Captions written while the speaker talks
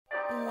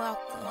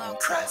Welcome,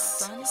 Christ.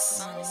 son.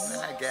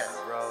 I got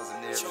bros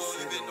in every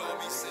city.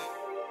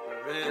 For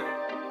real.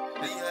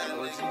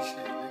 OG shit,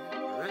 nigga.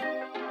 For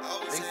real.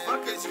 They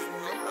fucking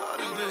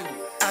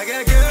I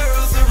got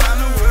girls around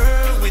the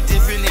world with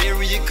different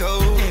area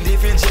codes and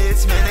different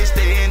jets, man, they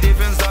stay in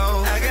different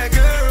zones. I got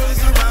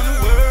girls around the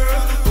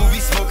world who be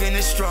smoking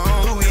it strong,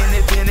 who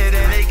independent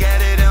and they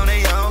got it on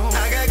their own.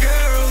 I got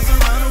girls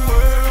around the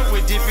world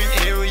with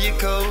different area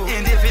codes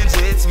and different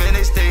jets, man,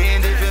 they stay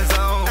in different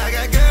zones. I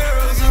got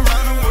girls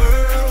around the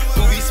world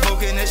who be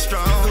smoking it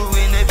strong, who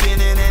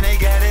independent and they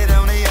got it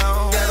on their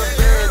own. Got a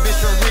bad bitch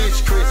from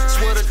Rich Chris,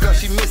 swear to God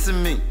she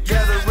missing me.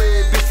 Got a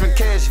red bitch from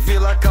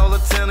Cashville, I call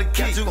her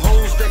Tennessee. Two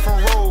hoes they from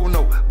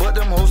Roanoke, but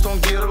them hoes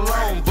don't get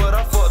along. But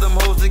I fuck them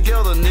hoes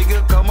together,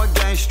 nigga, cause my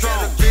gang strong.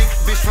 Got a big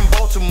bitch from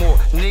Baltimore,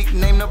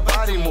 nicknamed the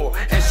Bodymore,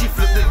 and she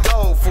flipped the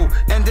dog food,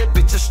 and that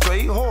bitch a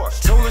straight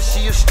horse. Told her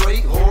she a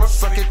straight horse,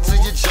 suck it to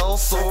your jaw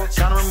sore.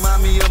 Kinda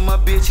remind me of my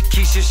bitch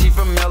Keisha, she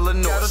from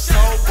Illinois. Got a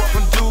tall boy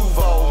from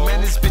Duval,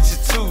 man, this bitch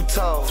is too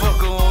tall. Fuck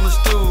her on the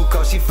stool,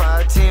 cause she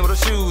 5'10" with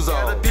her shoes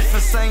off. Got a bitch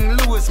from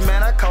St. Louis,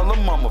 man, I call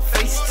her mama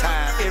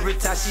FaceTime. Every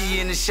time she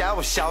in the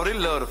shower, shawty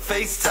love to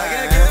FaceTime.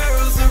 I got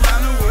girls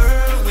around the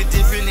world with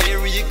different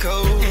area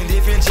codes and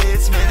different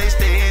jets, man, they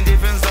stay in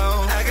different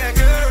zones. I got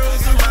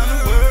girls around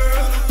the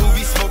world who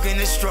be smoking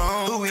it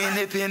strong, who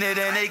independent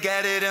and they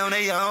got it on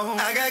their own.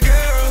 I got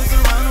girls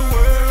around the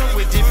world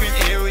with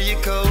different area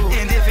codes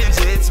and different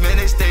jets, man,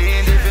 they stay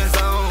in different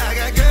zones. I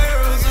got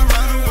girls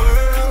around the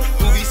world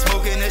who be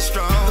smoking it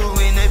strong, who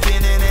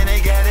independent and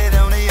they got it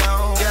on their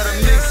own. Got a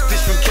mixed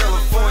bitch from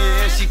California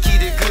and she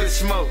keep it good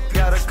smoke.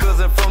 Got a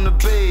cousin from the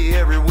Bay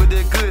Area with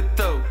that good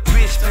throat.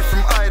 Bitch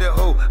from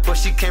Idaho, but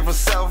she came from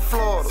South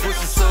Florida.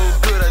 Pussy so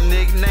good, I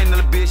nicknamed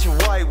the bitch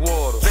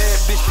Whitewater. Bad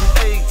bitch from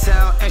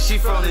A-Town, and she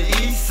from the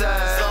East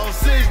Side. Zone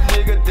 6,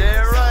 nigga,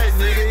 damn right,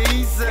 nigga,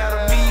 East Side.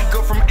 Got a me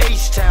go from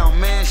H-Town,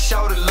 man,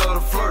 shawty love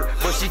to flirt,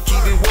 but she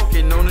keep it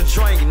working on the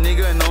drink,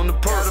 nigga, and on the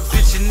purse. Got a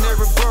bitch in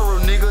every borough,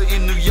 nigga,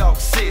 in New York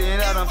City,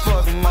 and I done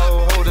fucking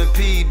more holding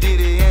P,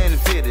 Diddy, and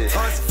 50.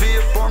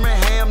 Huntsville,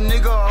 Birmingham,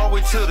 nigga, all the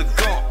way to the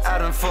Gump. I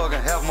done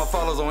fucking half my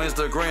followers on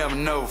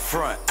Instagram, no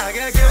front. I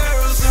got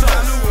girls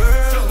around the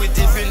world with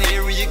different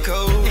area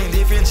codes and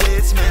different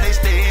jets, man, they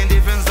stay in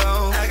different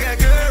zones. I got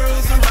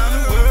girls around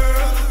the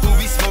world who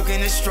be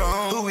smoking it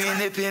strong, who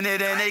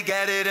independent and they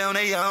got it on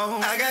their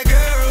own. I got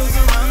girls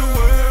around the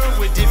world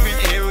with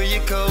different area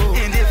codes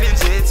and different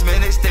jets,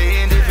 man, they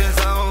stay in different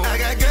zones. I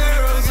got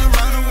girls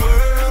around the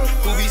world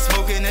who be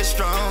smoking it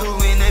strong, who